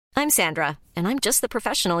I'm Sandra, and I'm just the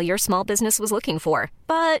professional your small business was looking for.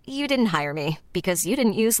 But you didn't hire me because you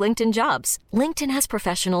didn't use LinkedIn Jobs. LinkedIn has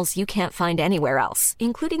professionals you can't find anywhere else,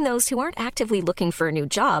 including those who aren't actively looking for a new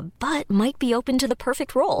job, but might be open to the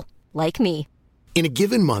perfect role, like me. In a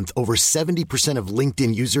given month, over 70% of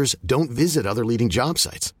LinkedIn users don't visit other leading job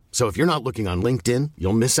sites. So if you're not looking on LinkedIn,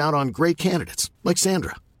 you'll miss out on great candidates like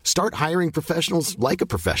Sandra. Start hiring professionals like a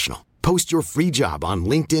professional. Post your free job on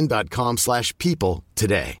linkedin.com/people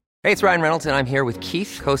today. Hey, it's Ryan Reynolds, and I'm here with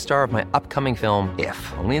Keith, co-star of my upcoming film, If,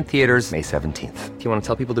 only in theaters May 17th. Do you want to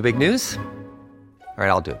tell people the big news? All right,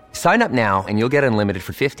 I'll do it. Sign up now and you'll get unlimited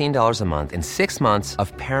for $15 a month and 6 months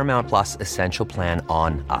of Paramount Plus Essential Plan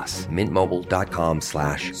on us.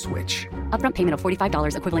 MintMobile.com/switch. Upfront payment of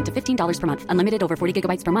 $45 equivalent to $15 per month. Unlimited over 40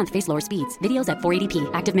 gigabytes per month. Face lower speeds. Videos at 480p.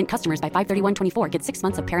 Active Mint customers by 531.24 get 6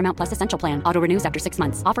 months of Paramount Plus Essential Plan. Auto renews after 6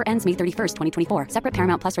 months. Offer ends May 31st, 2024. Separate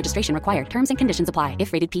Paramount Plus registration required. Terms and conditions apply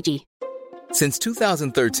if rated PG. Since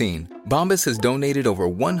 2013, Bombas has donated over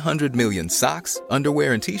 100 million socks,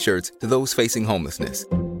 underwear, and T-shirts to those facing homelessness.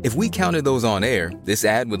 If we counted those on air, this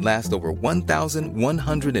ad would last over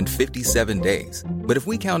 1,157 days. But if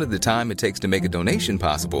we counted the time it takes to make a donation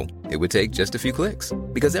possible, it would take just a few clicks.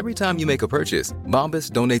 Because every time you make a purchase,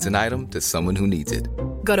 Bombas donates an item to someone who needs it.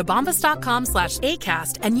 Go to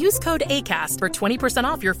bombas.com/ACAST and use code ACAST for 20%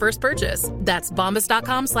 off your first purchase. That's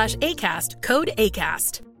bombas.com/ACAST, code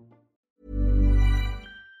ACAST.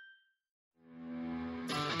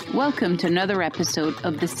 Welcome to another episode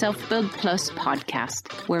of the Self-Build Plus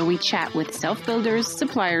podcast, where we chat with self-builders,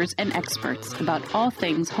 suppliers and experts about all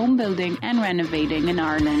things home building and renovating in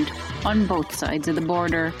Ireland on both sides of the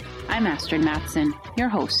border. I'm Astrid Matson, your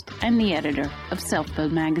host and the editor of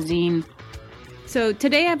Self-Build magazine. So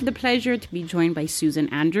today I have the pleasure to be joined by Susan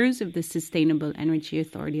Andrews of the Sustainable Energy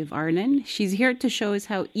Authority of Ireland. She's here to show us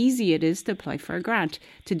how easy it is to apply for a grant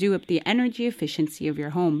to do up the energy efficiency of your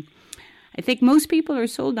home. I think most people are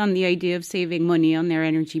sold on the idea of saving money on their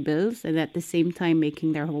energy bills and at the same time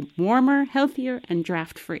making their home warmer, healthier and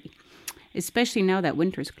draft-free, especially now that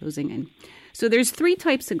winter's closing in. So there's 3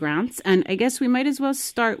 types of grants, and I guess we might as well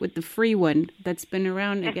start with the free one that's been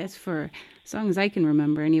around, I guess, for as long as I can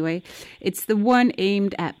remember anyway. It's the one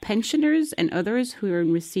aimed at pensioners and others who are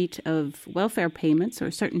in receipt of welfare payments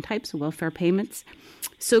or certain types of welfare payments.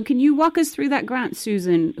 So can you walk us through that grant,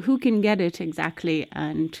 Susan? Who can get it exactly,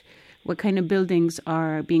 and what kind of buildings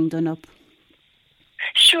are being done up?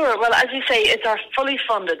 Sure. Well, as you say, it's our fully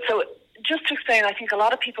funded. So just to explain, I think a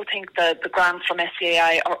lot of people think that the grants from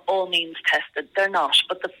SCAI are all means tested. They're not.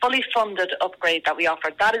 But the fully funded upgrade that we offer,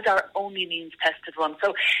 that is our only means tested one.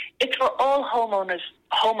 So it's for all homeowners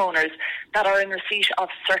that are in receipt of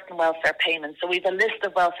certain welfare payments. So we have a list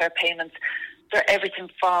of welfare payments. They're everything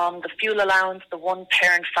from the fuel allowance, the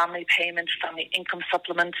one-parent family payment, family income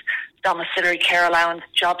supplement, domiciliary care allowance,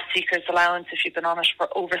 job seekers allowance if you've been on it for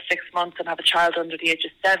over 6 months and have a child under the age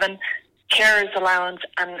of 7, carers allowance,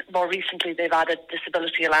 and more recently they've added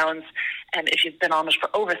disability allowance if you've been on it for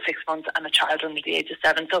over 6 months and a child under the age of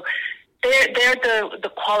 7. So they're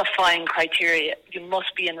the qualifying criteria. You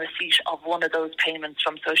must be in receipt of one of those payments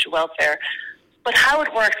from social welfare. But how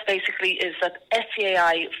it works basically is that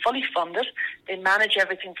SCAI fully funded. They manage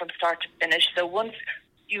everything from start to finish. So once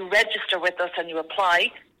you register with us and you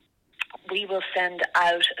apply, we will send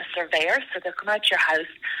out a surveyor. So they'll come out to your house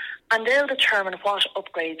and they'll determine what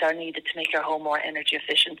upgrades are needed to make your home more energy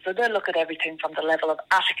efficient. So they'll look at everything from the level of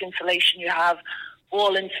attic insulation you have,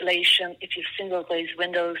 wall insulation. If you have single glazed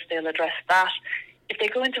windows, they'll address that. If they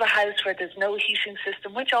go into a house where there's no heating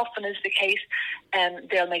system, which often is the case,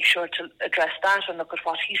 they'll make sure to address that and look at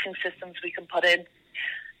what heating systems we can put in.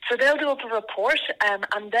 So they'll do up a report,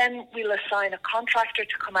 and then we'll assign a contractor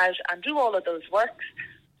to come out and do all of those works.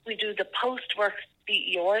 We do the post-work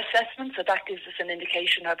BER assessment, so that gives us an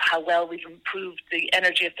indication of how well we've improved the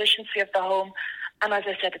energy efficiency of the home. And as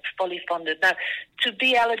I said, it's fully funded. Now, to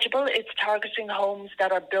be eligible, it's targeting homes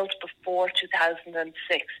that are built before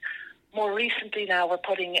 2006. More recently now, we're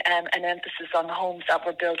putting an emphasis on homes that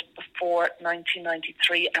were built before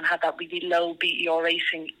 1993 and had that really low BER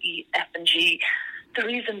rating, E, F and G. The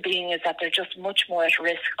reason being is that they're just much more at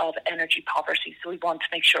risk of energy poverty. So we want to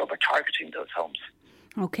make sure we're targeting those homes.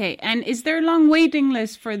 Okay, and is there a long waiting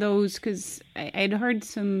list for those? Because I'd heard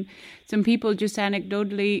some people just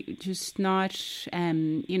anecdotally just not,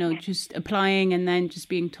 just applying and then just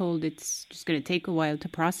being told it's just going to take a while to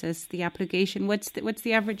process the application. What's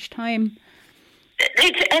the average time?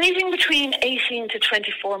 It's anything between 18 to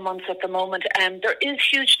 24 months at the moment. There is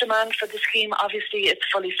huge demand for the scheme. Obviously, it's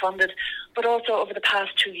fully funded. But also over the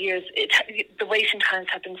past 2 years, the waiting times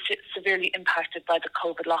have been severely impacted by the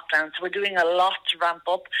COVID lockdown. So we're doing a lot to ramp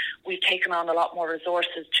up. We've taken on a lot more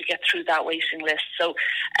resources to get through that waiting list. So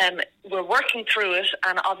we're working through it,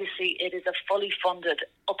 and obviously it is a fully funded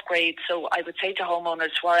upgrade. So I would say to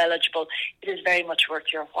homeowners who are eligible, it is very much worth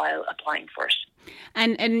your while applying for it.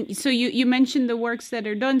 And so you mentioned the works that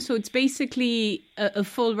are done. So it's basically a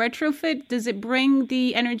full retrofit. Does it bring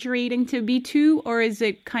the energy rating to B2, or is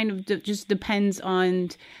it kind of just depends on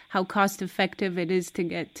how cost effective it is to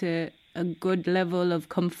get to a good level of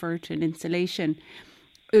comfort and insulation?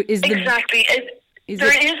 Exactly.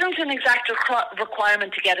 There isn't an exact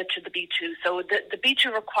requirement to get it to the B2. So the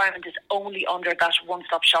B2 requirement is only under that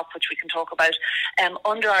one-stop shop, which we can talk about,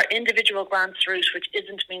 under our individual grants route, which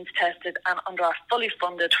isn't means tested, and under our fully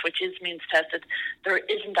funded, which is means tested, there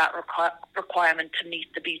isn't that requirement to meet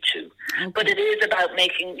the B2. Okay. But it is about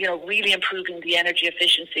making, really improving the energy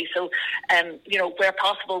efficiency. So, where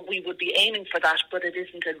possible, we would be aiming for that, but it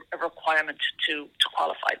isn't a requirement to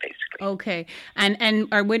qualify, basically. Okay. And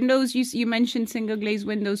our windows, you mentioned single glazed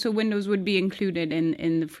windows, so windows would be included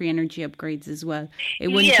in the free energy upgrades as well. It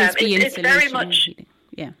wouldn't just be insulation. It's very much.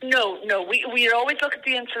 Yeah. No. We always look at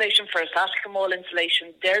the insulation first. Attic and wall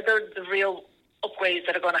insulation. They're the real upgrades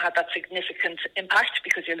that are going to have that significant impact,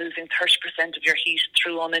 because you're losing 30% of your heat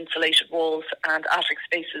through uninsulated walls and attic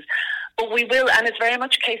spaces. But we will, and it's very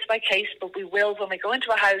much case by case, but we will, when we go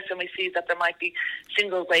into a house and we see that there might be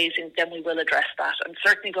single glazing, then we will address that. And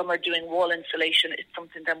certainly when we're doing wall insulation, it's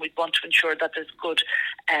something then we'd want to ensure that there's good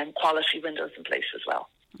quality windows in place as well.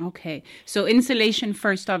 Okay, so insulation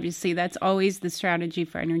first, obviously, that's always the strategy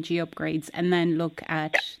for energy upgrades, and then look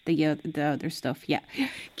at the other stuff. Yeah,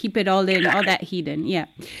 keep it all in, all that heat in. Yeah,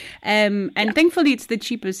 and thankfully it's the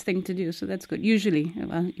cheapest thing to do, so that's good. Usually,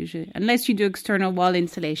 unless you do external wall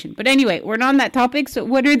insulation. But anyway, we're not on that topic. So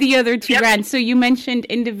what are the other two grants? So you mentioned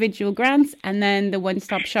individual grants and then the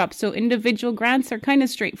one-stop shop. So individual grants are kind of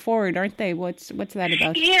straightforward, aren't they? What's that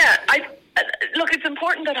about? Yeah, look, it's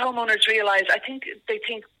important that homeowners realise, I think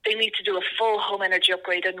they need to do a full home energy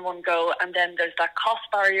upgrade in one go, and then there's that cost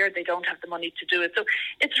barrier. They don't have the money to do it. So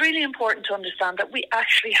it's really important to understand that we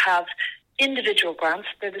actually have individual grants.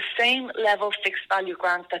 They're the same level fixed value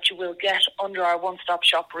grants that you will get under our one-stop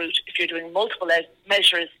shop route if you're doing multiple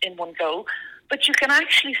measures in one go. But you can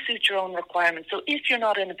actually suit your own requirements. So if you're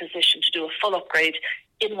not in a position to do a full upgrade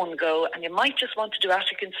in one go, and you might just want to do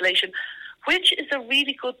attic insulation, which is a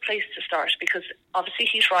really good place to start, because obviously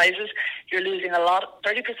heat rises. You're losing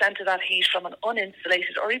 30% of that heat from an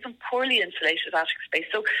uninsulated or even poorly insulated attic space.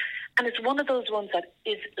 So, and it's one of those ones that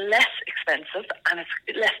is less expensive and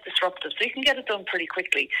it's less disruptive. So you can get it done pretty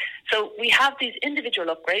quickly. So we have these individual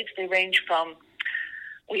upgrades. They range from,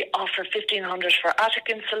 we offer $1,500 for attic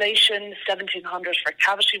insulation, $1,700 for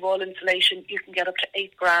cavity wall insulation. You can get up to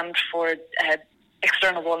 $8,000 for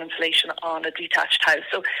external wall insulation on a detached house.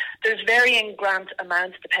 So there's varying grant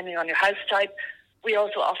amounts depending on your house type. We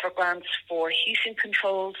also offer grants for heating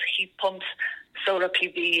controls, heat pumps, solar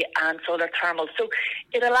PV and solar thermal. So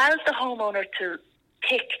it allows the homeowner to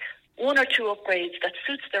pick one or two upgrades that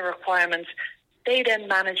suits their requirements. They then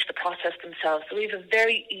manage the process themselves. So we have a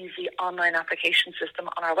very easy online application system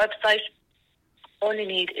on our website. All you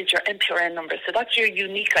need is your MPRN number. So that's your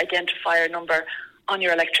unique identifier number on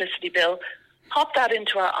your electricity bill. Pop that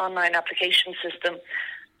into our online application system,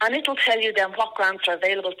 and it'll tell you then what grants are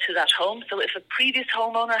available to that home. So if a previous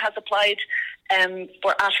homeowner has applied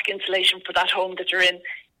for attic insulation for that home that you're in,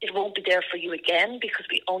 it won't be there for you again, because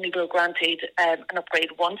we only will grant an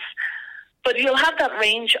upgrade once. But you'll have that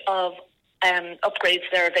range of upgrades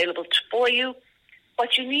there available for you.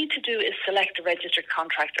 What you need to do is select a registered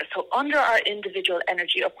contractor. So under our individual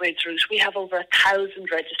energy upgrades route, we have over 1,000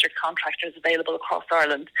 registered contractors available across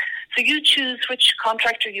Ireland. So you choose which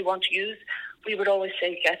contractor you want to use. We would always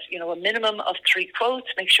say get a minimum of 3 quotes.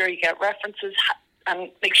 Make sure you get references and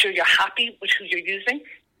make sure you're happy with who you're using.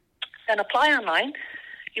 Then apply online.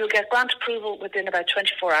 You'll get grant approval within about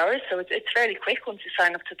 24 hours. So it's fairly quick once you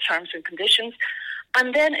sign up to terms and conditions.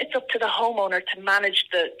 And then it's up to the homeowner to manage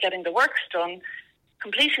getting the works done,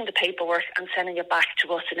 completing the paperwork and sending it back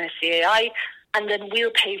to us in SCAI, and then we'll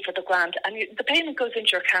pay for the grant. And the payment goes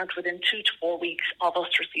into your account within 2 to 4 weeks of us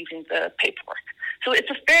receiving the paperwork. So it's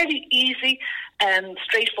a fairly easy and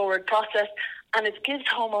straightforward process, and it gives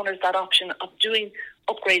homeowners that option of doing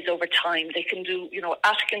upgrades over time. They can do,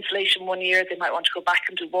 attic insulation 1 year, they might want to go back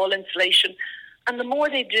and do wall insulation. And the more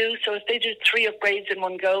they do, so if they do 3 upgrades in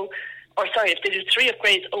one go, if they do 3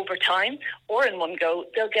 upgrades over time or in one go,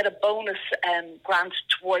 they'll get a bonus grant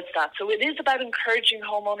towards that. So it is about encouraging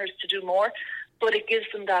homeowners to do more, but it gives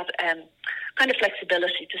them that kind of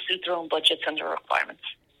flexibility to suit their own budgets and their requirements.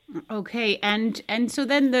 Okay, and so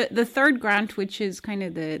then the third grant, which is kind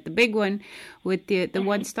of the big one with the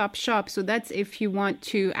one-stop shop. So that's if you want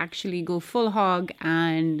to actually go full hog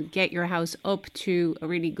and get your house up to a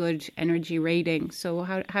really good energy rating. So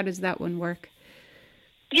how does that one work?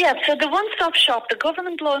 Yeah, so the one-stop shop, the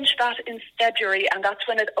government launched that in February, and that's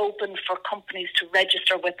when it opened for companies to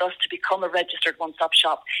register with us to become a registered one-stop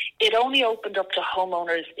shop. It only opened up to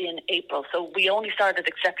homeowners in April, so we only started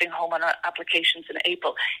accepting homeowner applications in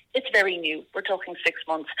April. It's very new. We're talking 6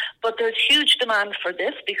 months. But there's huge demand for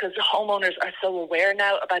this because the homeowners are so aware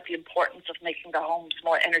now about the importance of making their homes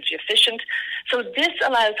more energy efficient. So this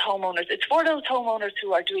allows homeowners, it's for those homeowners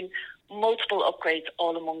who are doing multiple upgrades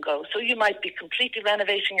all in one go. So you might be completely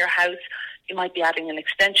renovating your house, you might be adding an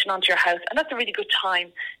extension onto your house, and that's a really good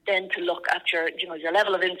time then to look at your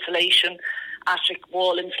level of insulation, attic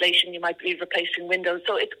wall insulation, you might be replacing windows.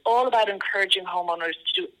 So it's all about encouraging homeowners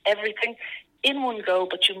to do everything in one go,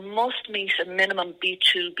 but you must meet a minimum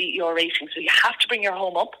B2 BER rating. So you have to bring your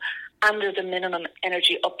home up and there's a minimum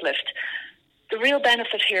energy uplift. The real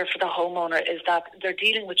benefit here for the homeowner is that they're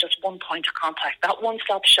dealing with just one point of contact. That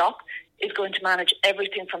one-stop shop is going to manage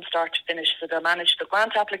everything from start to finish. So they'll manage the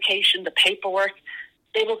grant application, the paperwork.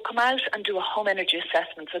 They will come out and do a home energy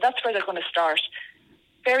assessment. So that's where they're going to start.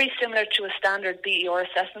 Very similar to a standard BER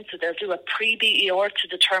assessment. So they'll do a pre-BER to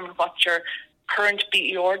determine what your current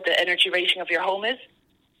BER, the energy rating of your home is.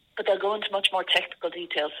 But they'll go into much more technical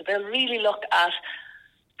details. So they'll really look at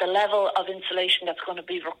the level of insulation that's going to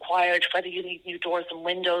be required, whether you need new doors and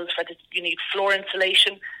windows, whether you need floor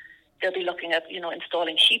insulation. They'll be looking at,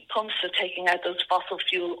 installing heat pumps, so taking out those fossil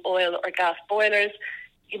fuel, oil or gas boilers.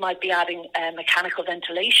 You might be adding mechanical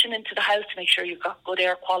ventilation into the house to make sure you've got good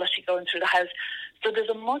air quality going through the house. So there's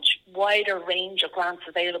a much wider range of grants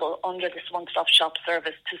available under this one-stop shop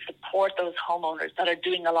service to support those homeowners that are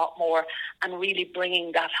doing a lot more and really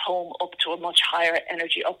bringing that home up to a much higher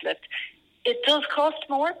energy uplift. It does cost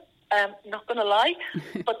more, not going to lie,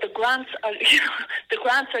 but the grants are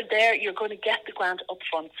there. You're going to get the grant up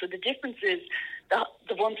front. So the difference is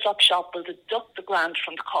the one-stop shop will deduct the grant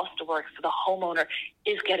from the cost of work, so the homeowner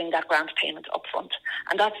is getting that grant payment up front.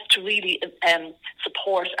 And that's to really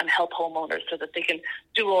support and help homeowners so that they can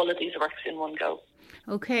do all of these works in one go.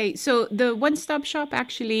 Okay, so the one-stop shop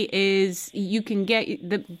actually is, you can get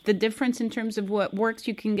the difference in terms of what works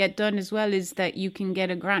you can get done as well is that you can get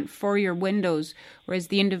a grant for your windows, whereas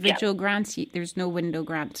the individual grants, there's no window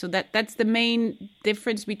grant. So that's the main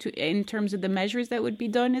difference between in terms of the measures that would be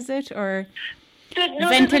done, is it? Or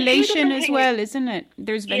ventilation as well, isn't it?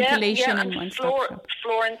 There's ventilation in one-stop shop.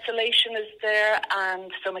 Floor insulation is there,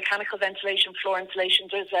 and so mechanical ventilation, floor insulation.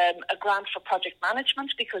 There's a grant for project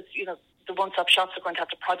management because, the one-stop shops are going to have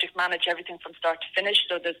to project manage everything from start to finish.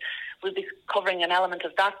 So we'll be covering an element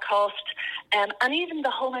of that cost. And even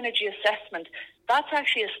the home energy assessment, that's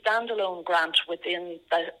actually a standalone grant within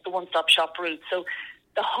the one-stop shop route. So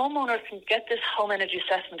the homeowner can get this home energy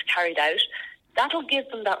assessment carried out. That'll give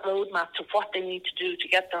them that roadmap to what they need to do to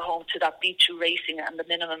get their home to that B2 rating and the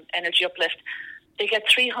minimum energy uplift. They get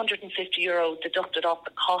 €350 deducted off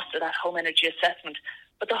the cost of that home energy assessment.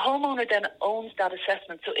 But the homeowner then owns that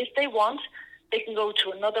assessment. So if they want, they can go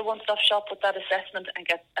to another one-stop shop with that assessment and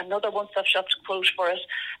get another one-stop shop to quote for it.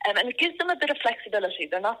 And it gives them a bit of flexibility.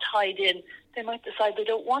 They're not tied in. They might decide they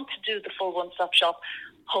don't want to do the full one-stop shop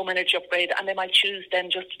home energy upgrade, and they might choose then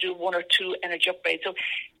just to do one or two energy upgrades. So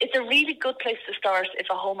it's a really good place to start if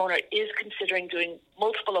a homeowner is considering doing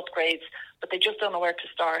multiple upgrades, but they just don't know where to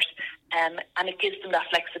start. And it gives them that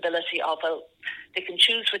flexibility of, well, they can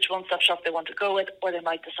choose which one-stop shop they want to go with, or they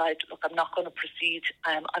might decide, look, I'm not going to proceed.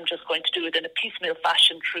 I'm just going to do it in a piecemeal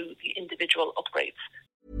fashion through the individual upgrades.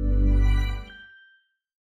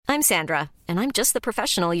 I'm Sandra, and I'm just the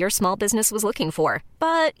professional your small business was looking for.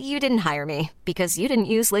 But you didn't hire me because you didn't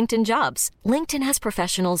use LinkedIn Jobs. LinkedIn has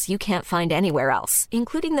professionals you can't find anywhere else,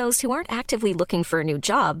 including those who aren't actively looking for a new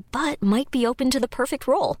job, but might be open to the perfect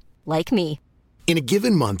role, like me. In a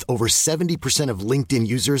given month, over 70% of LinkedIn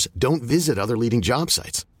users don't visit other leading job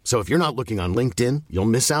sites. So if you're not looking on LinkedIn, you'll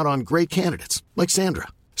miss out on great candidates like Sandra.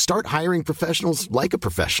 Start hiring professionals like a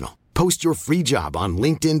professional. Post your free job on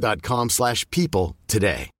linkedin.com/people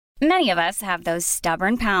today. Many of us have those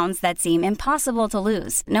stubborn pounds that seem impossible to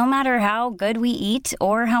lose, no matter how good we eat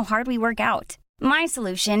or how hard we work out. My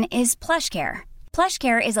solution is PlushCare.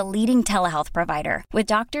 PlushCare is a leading telehealth provider with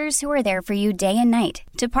doctors who are there for you day and night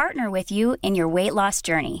to partner with you in your weight loss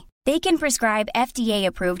journey. They can prescribe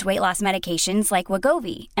FDA-approved weight loss medications like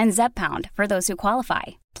Wegovy and Zepbound for those who qualify.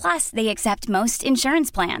 Plus, they accept most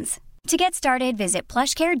insurance plans. To get started, visit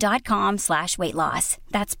plushcare.com/weightloss.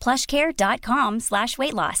 That's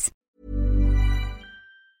plushcare.com/weightloss.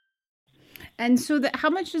 And so how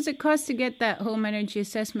much does it cost to get that home energy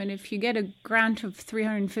assessment? If you get a grant of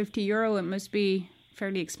 €350, it must be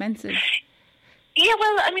fairly expensive. Yeah,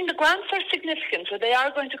 well, I mean, the grants are significant, so they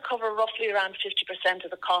are going to cover roughly around 50%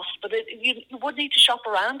 of the cost, but you would need to shop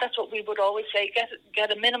around. That's what we would always say,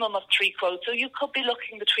 get a minimum of 3 quotes. So you could be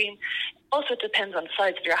looking between, also it depends on the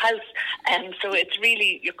size of your house, and so it's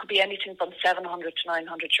really, it could be anything from €700 to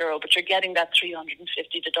 €900, but you're getting that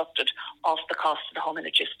 350 deducted off the cost of the home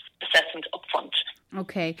energy assessment upfront.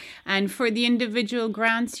 Okay, and for the individual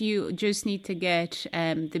grants, you just need to get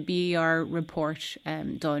the BER report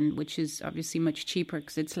done, which is obviously much cheaper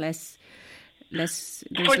because it's less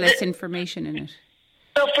information in it.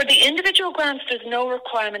 So for the individual grants, there's no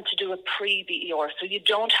requirement to do a pre-BER, so you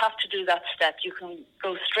don't have to do that step. You can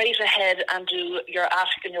go straight ahead and do your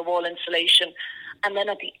attic and your wall insulation. And then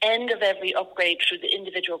at the end of every upgrade through the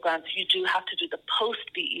individual grants, you do have to do the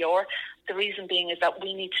post-BER. The reason being is that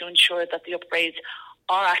we need to ensure that the upgrades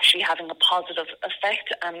are actually having a positive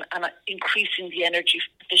effect and increasing the energy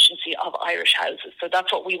efficiency of Irish houses. So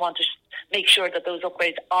that's what we want to make sure, that those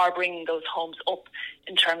upgrades are bringing those homes up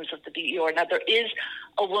in terms of the BER. Now, there is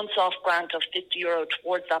a once-off grant of €50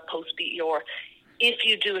 towards that post-BER. If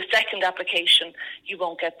you do a second application, you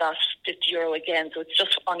won't get that €50 again. So it's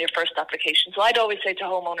just on your first application. So I'd always say to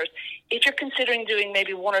homeowners, if you're considering doing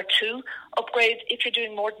maybe 1 or 2 upgrades, if you're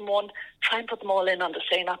doing more than 1, try and put them all in on the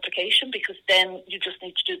same application, because then you just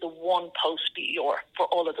need to do the one post-BER for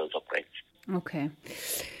all of those upgrades. Okay.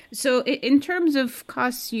 So in terms of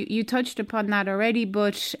costs, you touched upon that already,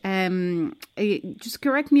 but just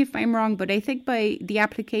correct me if I'm wrong, but I think by the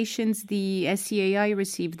applications the SCAI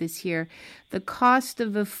received this year, the cost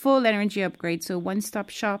of a full energy upgrade, so one-stop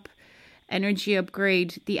shop energy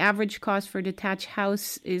upgrade, the average cost for a detached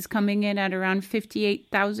house is coming in at around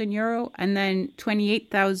 €58,000 and then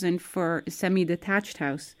 €28,000 for a semi-detached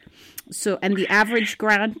house. So, and the average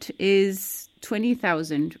grant is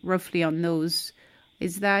 $20,000 roughly on those.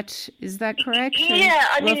 Is that correct? Yeah,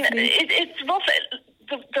 I mean, it's rough.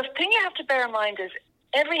 The thing you have to bear in mind is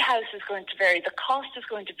every house is going to vary. The cost is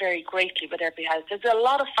going to vary greatly with every house. There's a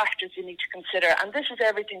lot of factors you need to consider, and this is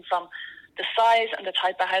everything from the size and the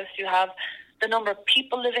type of house you have, the number of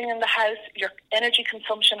people living in the house, your energy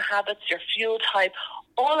consumption habits, your fuel type.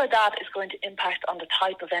 All of that is going to impact on the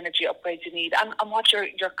type of energy upgrades you need and what your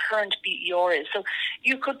current BER is. So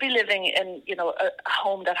you could be living in, a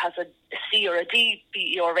home that has a C or a D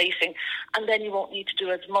BER rating, and then you won't need to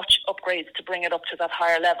do as much upgrades to bring it up to that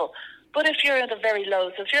higher level. But if you're at a very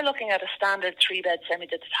low, so if you're looking at a standard 3-bed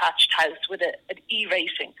semi-detached house with an E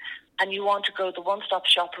rating, and you want to go the one-stop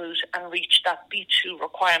shop route and reach that B2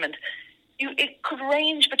 requirement, it could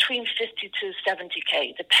range between 50 to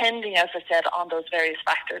 70k, depending, as I said, on those various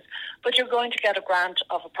factors. But you're going to get a grant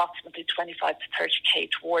of approximately 25 to 30k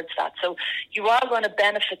towards that. So you are going to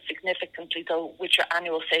benefit significantly, though, with your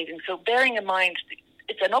annual savings. So bearing in mind,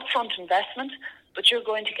 it's an upfront investment, but you're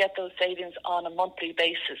going to get those savings on a monthly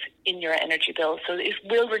basis in your energy bill. So it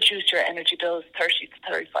will reduce your energy bills 30 to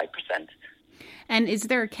 35%. And is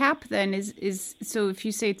there a cap then? So if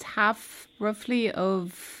you say it's half roughly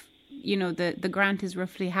of, the grant is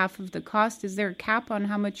roughly half of the cost, is there a cap on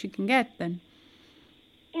how much you can get then?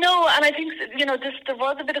 No, and I think, there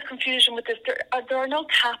was a bit of confusion with this. There are no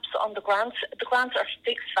caps on the grants. The grants are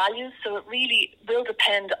fixed values, so it really will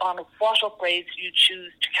depend on what upgrades you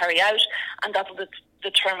choose to carry out, and that will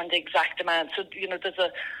determine the exact amount. So,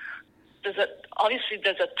 there's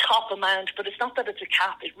a top amount, but it's not that it's a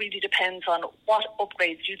cap. It really depends on what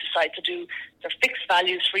upgrades you decide to do. There are fixed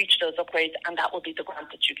values for each of those upgrades, and that will be the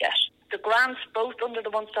grant that you get. The grants, both under the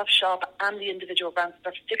one-stop shop and the individual grants,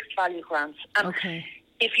 they're fixed value grants. And okay.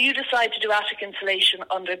 If you decide to do attic insulation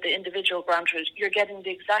under the individual grant route, you're getting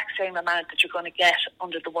the exact same amount that you're going to get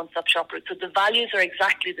under the one-stop shop route. So the values are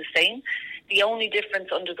exactly the same. The only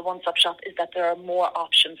difference under the one-stop shop is that there are more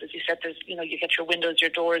options. As you said, there's, you get your windows,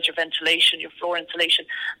 your doors, your ventilation, your floor insulation,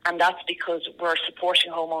 and that's because we're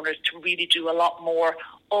supporting homeowners to really do a lot more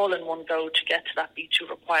all in one go to get to that B2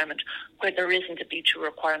 requirement, where there isn't a B2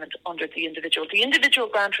 requirement under the individual. The individual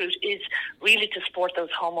grant route is really to support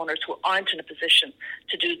those homeowners who aren't in a position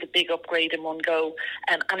to do the big upgrade in one go,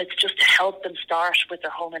 and it's just to help them start with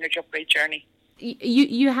their home energy upgrade journey.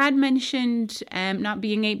 You had mentioned not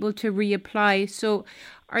being able to reapply. So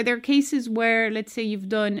are there cases where, let's say you've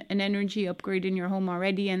done an energy upgrade in your home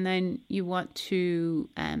already and then you want to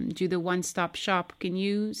do the one-stop shop? Can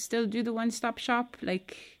you still do the one-stop shop?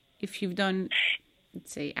 Like if you've done,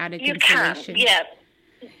 let's say, attic insulation? You can,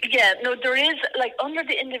 yeah. Yeah, no, there is, like, under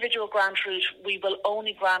the individual grant route, we will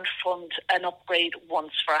only grant fund an upgrade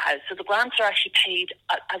once for a house. So the grants are actually paid,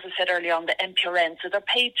 as I said earlier on, the MPRN. So they're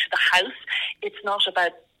paid to the house. It's not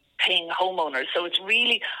about paying homeowners. So it's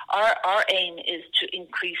really, our aim is to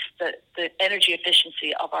increase the energy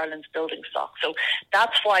efficiency of Ireland's building stock. So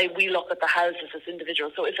that's why we look at the houses as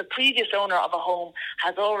individuals. So if a previous owner of a home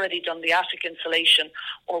has already done the attic insulation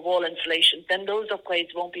or wall insulation, then those upgrades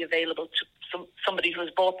won't be available to somebody who has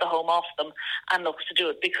bought the home off them and looks to do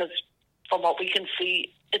it, because from what we can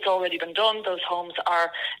see, it's already been done. Those homes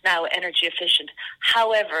are now energy efficient.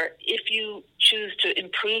 However, if you choose to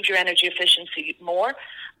improve your energy efficiency more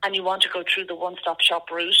and you want to go through the one-stop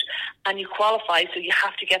shop route and you qualify, so you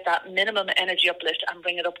have to get that minimum energy uplift and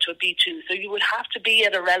bring it up to a B2. So you would have to be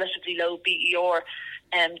at a relatively low BER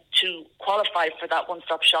to qualify for that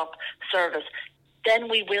one-stop shop service. Then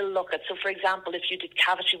we will look at, so for example, if you did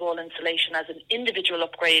cavity wall insulation as an individual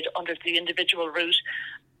upgrade under the individual route,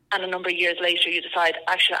 and a number of years later you decide,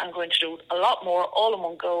 actually, I'm going to do a lot more all in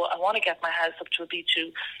one go, I want to get my house up to a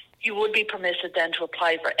B2, you would be permitted then to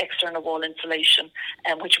apply for external wall insulation,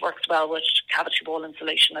 which works well with cavity wall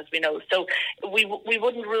insulation, as we know. So we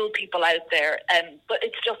wouldn't rule people out there, but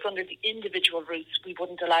it's just under the individual routes, we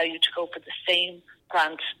wouldn't allow you to go for the same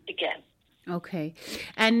grant again. Okay,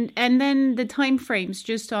 and then the time frames,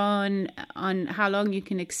 just on how long you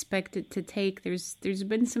can expect it to take. There's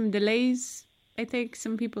been some delays. I think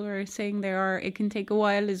some people are saying it can take a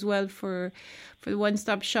while as well for the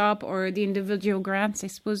one-stop shop or the individual grants. I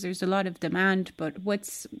suppose there's a lot of demand, but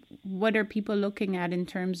what are people looking at in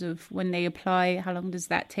terms of when they apply? How long does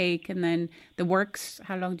that take? And then the works,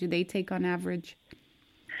 how long do they take on average?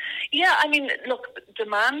 Yeah, I mean, look,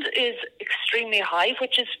 demand is extremely high,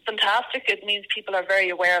 which is fantastic. It means people are very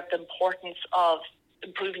aware of the importance of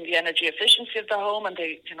improving the energy efficiency of their home, and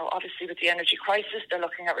they, obviously with the energy crisis, they're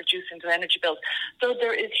looking at reducing their energy bills. So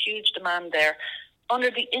there is huge demand there. Under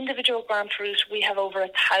the individual grant route, we have over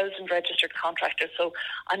 1,000 registered contractors. So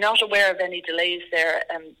I'm not aware of any delays there,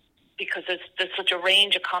 because there's such a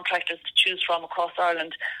range of contractors to choose from across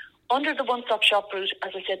Ireland. Under the one-stop shop route,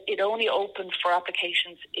 as I said, it only opened for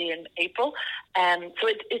applications in April. So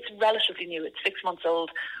it's relatively new. It's 6 months old.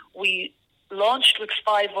 We launched with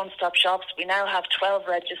 5 one-stop shops. We now have 12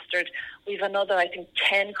 registered. We have another, I think,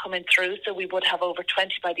 10 coming through. So we would have over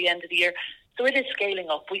 20 by the end of the year. So it is scaling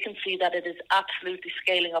up. We can see that it is absolutely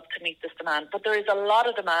scaling up to meet this demand. But there is a lot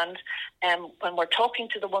of demand. When we're talking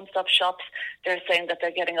to the one-stop shops, they're saying that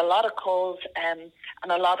they're getting a lot of calls and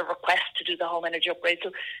a lot of requests to do the home energy upgrade.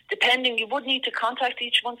 So depending, you would need to contact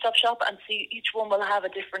each one-stop shop and see each one will have a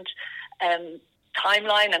different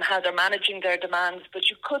timeline and how they're managing their demands, but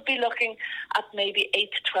you could be looking at maybe 8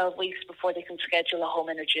 to 12 weeks before they can schedule a home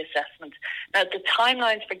energy assessment. Now, the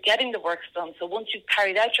timelines for getting the works done, so once you've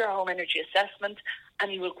carried out your home energy assessment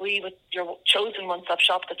and you agree with your chosen one-stop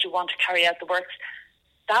shop that you want to carry out the works,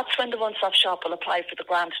 that's when the one-stop shop will apply for the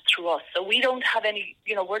grant through us. So we don't have any,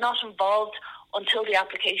 we're not involved until the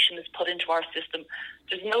application is put into our system.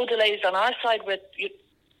 There's no delays on our side with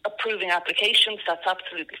approving applications. That's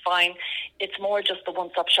absolutely fine. It's more just the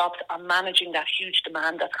one-stop shops are managing that huge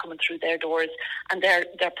demand that's coming through their doors, and they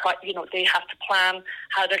have to plan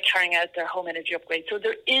how they're carrying out their home energy upgrade. So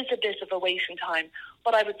there is a bit of a waiting time.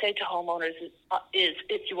 What I would say to homeowners is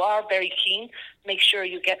if you are very keen, make sure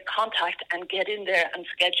you get contact and get in there and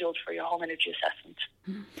scheduled for your home energy assessment.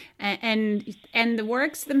 And the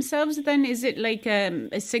works themselves, then, is it like a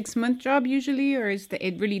 6-month job usually, or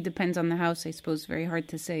it really depends on the house? I suppose very hard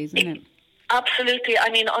to say, isn't it? Absolutely. I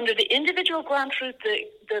mean, under the individual grant route,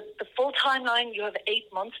 the full timeline, you have 8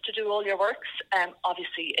 months to do all your works.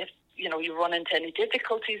 Obviously, if you run into any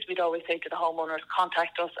difficulties, we'd always say to the homeowners,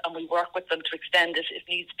 contact us and we work with them to extend it if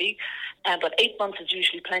needs be. But 8 months is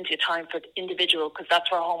usually plenty of time for the individual, because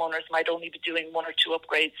that's where homeowners might only be doing 1 or 2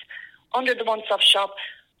 upgrades. Under the one-stop shop,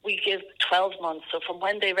 we give 12 months. So from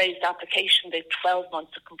when they raise the application, they have 12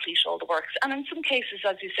 months to complete all the works. And in some cases,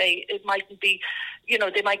 as you say, it mightn't be,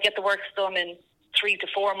 they might get the works done in 3 to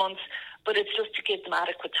 4 months, but it's just to give them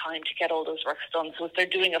adequate time to get all those works done. So if they're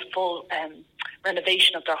doing a full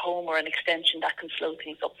renovation of their home or an extension, that can slow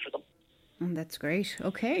things up for them. That's great.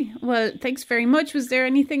 Okay. Well, thanks very much. Was there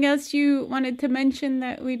anything else you wanted to mention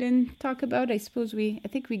that we didn't talk about? I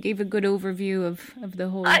think we gave a good overview of the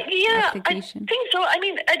whole application. I think so. I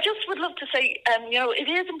mean, I just would love to say, it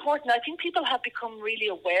is important. I think people have become really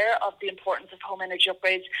aware of the importance of home energy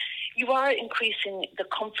upgrades. You are increasing the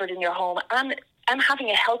comfort in your home and having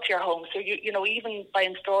a healthier home. So, even by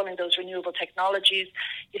installing those renewable technologies,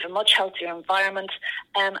 you have a much healthier environment.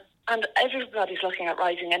 And everybody's looking at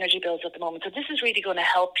rising energy bills at the moment. So this is really going to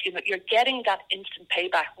help you. You're getting that instant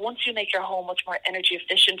payback. Once you make your home much more energy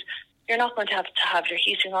efficient, you're not going to have your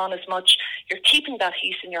heating on as much. You're keeping that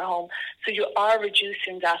heat in your home. So you are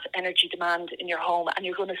reducing that energy demand in your home, and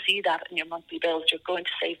you're going to see that in your monthly bills. You're going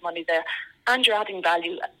to save money there, and you're adding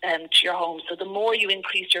value to your home. So the more you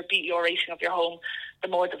increase your BER rating of your home, the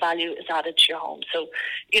more the value is added to your home. So,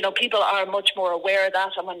 people are much more aware of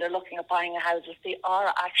that, and when they're looking at buying a house, they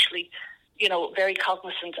are actually, very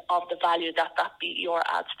cognizant of the value that BER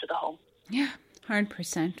adds to the home. Yeah.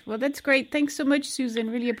 100%. Well, that's great. Thanks so much, Susan.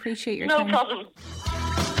 Really appreciate your time. No problem.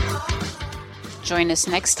 Join us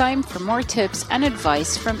next time for more tips and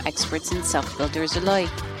advice from experts and self-builders alike.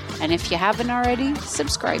 And if you haven't already,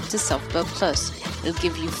 subscribe to Self-Build Plus. It'll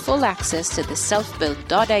give you full access to the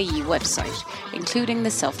selfbuild.ie website, including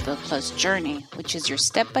the Self-Build Plus journey, which is your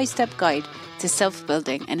step-by-step guide to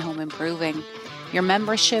self-building and home improving. Your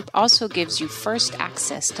membership also gives you first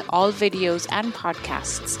access to all videos and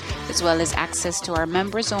podcasts, as well as access to our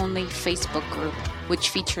members-only Facebook group, which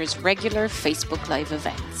features regular Facebook Live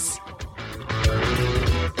events.